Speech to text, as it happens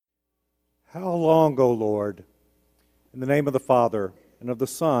How long, O Lord? In the name of the Father, and of the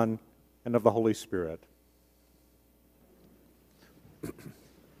Son, and of the Holy Spirit.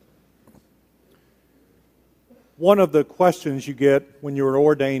 One of the questions you get when you're an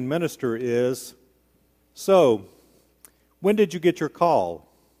ordained minister is, so, when did you get your call?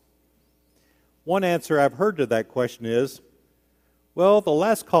 One answer I've heard to that question is, well, the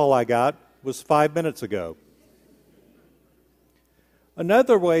last call I got was 5 minutes ago.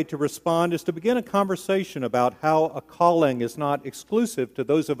 Another way to respond is to begin a conversation about how a calling is not exclusive to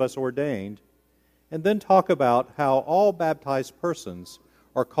those of us ordained, and then talk about how all baptized persons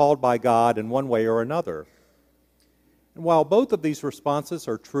are called by God in one way or another. And while both of these responses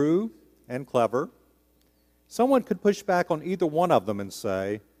are true and clever, someone could push back on either one of them and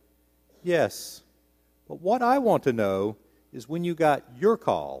say, yes, but what I want to know is when you got your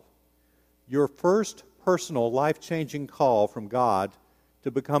call, your first personal life-changing call from God to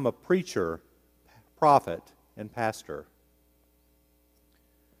become a preacher, prophet, and pastor.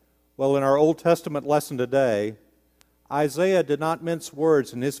 Well, in our Old Testament lesson today, Isaiah did not mince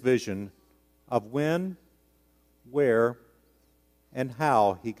words in his vision of when, where, and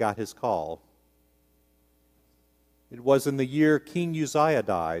how he got his call. It was in the year King Uzziah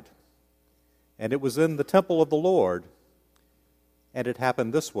died, and it was in the temple of the Lord, and it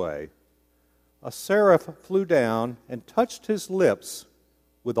happened this way. A seraph flew down and touched his lips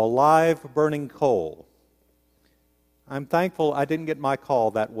with a live burning coal. I'm thankful I didn't get my call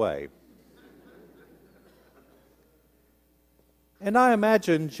that way. And I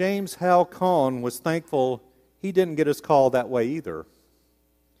imagine James Hal Cone was thankful he didn't get his call that way either.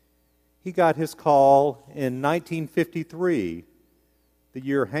 He got his call in 1953, the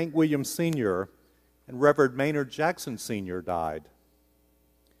year Hank Williams Sr. and Reverend Maynard Jackson Sr. died.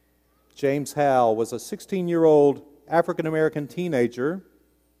 James Hal was a 16-year-old African-American teenager.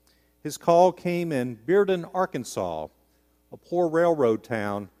 His call came in Bearden, Arkansas, a poor railroad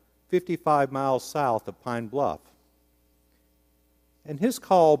town 55 miles south of Pine Bluff. And his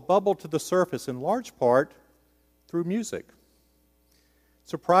call bubbled to the surface in large part through music.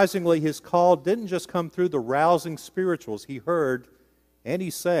 Surprisingly, his call didn't just come through the rousing spirituals he heard and he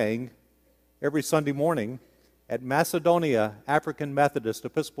sang every Sunday morning at Macedonia African Methodist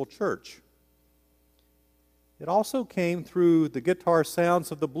Episcopal Church. It also came through the guitar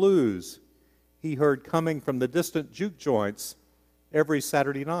sounds of the blues he heard coming from the distant juke joints every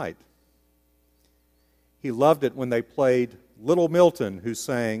Saturday night. He loved it when they played Little Milton, who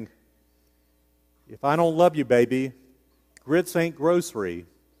sang, "If I don't love you, baby, grits ain't grocery,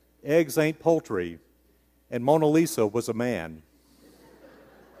 eggs ain't poultry, and Mona Lisa was a man."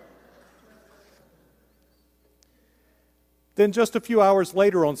 Then just a few hours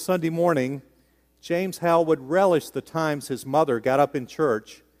later on Sunday morning, James Hal would relish the times his mother got up in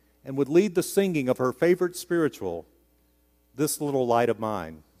church and would lead the singing of her favorite spiritual, "This Little Light of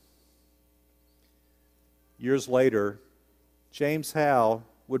Mine." Years later, James Hal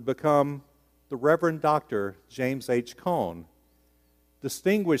would become the Reverend Dr. James H. Cone,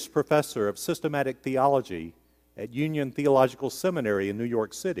 distinguished professor of systematic theology at Union Theological Seminary in New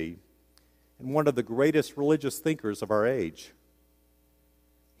York City, and one of the greatest religious thinkers of our age.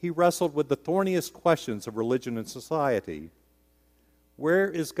 He wrestled with the thorniest questions of religion and society. Where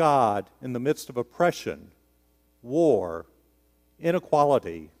is God in the midst of oppression, war,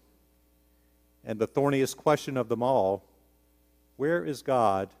 inequality? And the thorniest question of them all, where is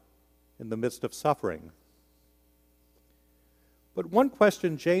God in the midst of suffering? But one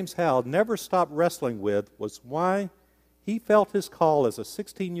question James Hal never stopped wrestling with was why he felt his call as a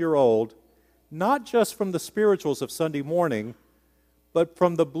 16-year-old, not just from the spirituals of Sunday morning, but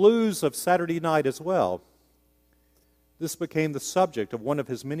from the blues of Saturday night as well. This became the subject of one of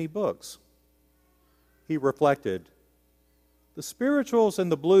his many books. He reflected, the spirituals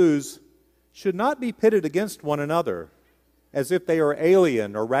and the blues should not be pitted against one another as if they are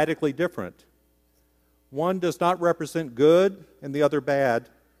alien or radically different. One does not represent good and the other bad,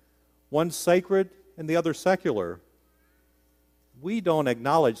 one sacred and the other secular. We don't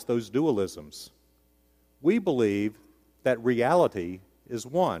acknowledge those dualisms. We believe that reality is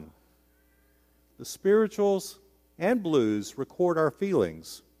one. The spirituals and blues record our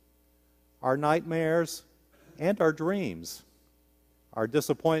feelings, our nightmares and our dreams, our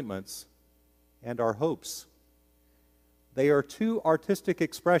disappointments and our hopes. They are two artistic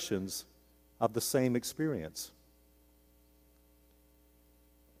expressions of the same experience.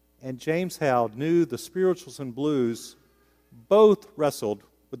 And James Hal knew the spirituals and blues both wrestled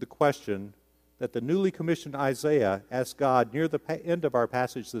with the question that the newly commissioned Isaiah asked God near the end of our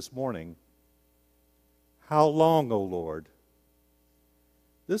passage this morning. How long, O Lord?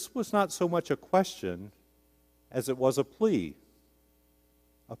 This was not so much a question as it was a plea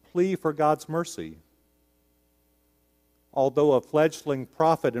for God's mercy. Although a fledgling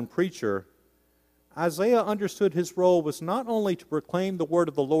prophet and preacher, Isaiah understood his role was not only to proclaim the word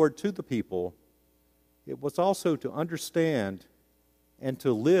of the Lord to the people, it was also to understand and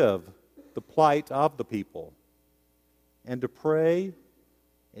to live the plight of the people, and to pray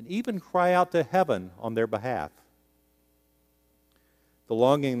and even cry out to heaven on their behalf. The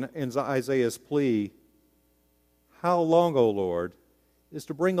longing in Isaiah's plea, "How long, O Lord?" is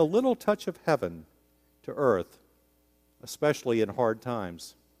to bring a little touch of heaven to earth, especially in hard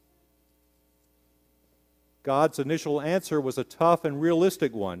times. God's initial answer was a tough and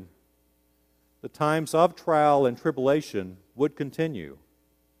realistic one. The times of trial and tribulation would continue.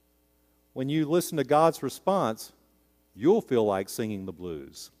 When you listen to God's response, you'll feel like singing the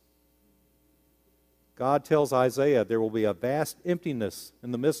blues. God tells Isaiah there will be a vast emptiness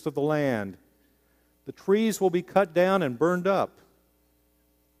in the midst of the land. The trees will be cut down and burned up,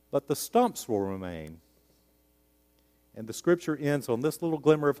 but the stumps will remain. And the scripture ends on this little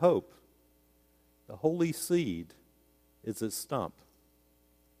glimmer of hope. The holy seed is its stump.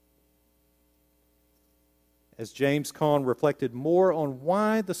 As James Cone reflected more on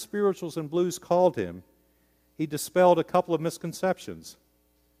why the spirituals and blues called him, he dispelled a couple of misconceptions.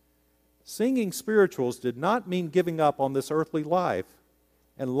 Singing spirituals did not mean giving up on this earthly life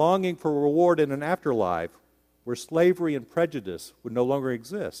and longing for reward in an afterlife where slavery and prejudice would no longer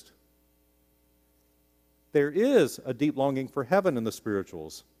exist. There is a deep longing for heaven in the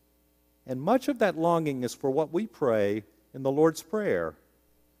spirituals, and much of that longing is for what we pray in the Lord's Prayer.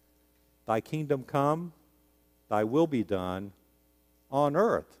 Thy kingdom come, thy will be done on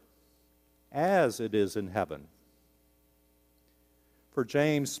earth as it is in heaven. For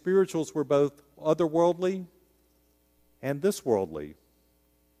James, spirituals were both otherworldly and thisworldly.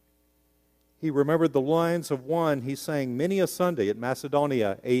 He remembered the lines of one he sang many a Sunday at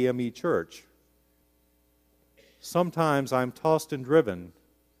Macedonia AME Church. Sometimes I'm tossed and driven.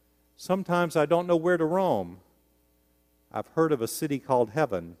 Sometimes I don't know where to roam. I've heard of a city called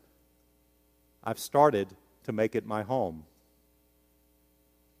heaven. I've started to make it my home.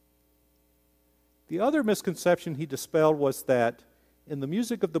 The other misconception he dispelled was that in the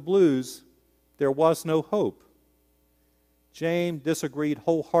music of the blues, there was no hope. James disagreed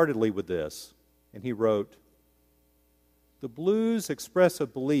wholeheartedly with this, and he wrote, "The blues express a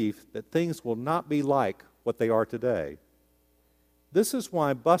belief that things will not be like what they are today. This is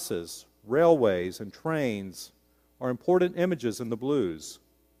why buses, railways, and trains are important images in the blues.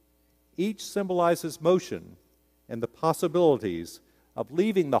 Each symbolizes motion and the possibilities of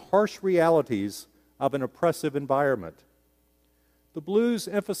leaving the harsh realities of an oppressive environment. The blues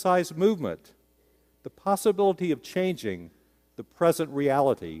emphasize movement, the possibility of changing the present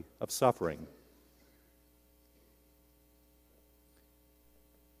reality of suffering."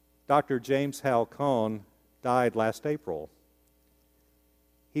 Dr. James Hal Cone died last April.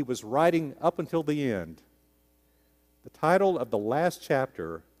 He was writing up until the end. The title of the last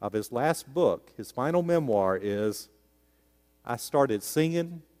chapter of his last book, his final memoir, is "I Started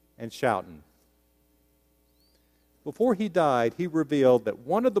Singing and Shouting." Before he died, he revealed that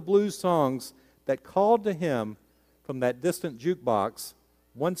one of the blues songs that called to him from that distant jukebox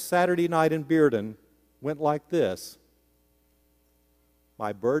one Saturday night in Bearden went like this: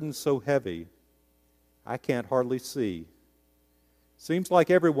 "My burden's so heavy, I can't hardly see. Seems like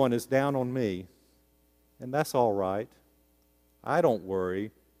everyone is down on me, and that's all right. I don't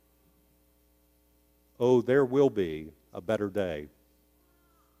worry. Oh, there will be a better day."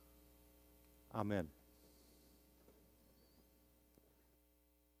 Amen.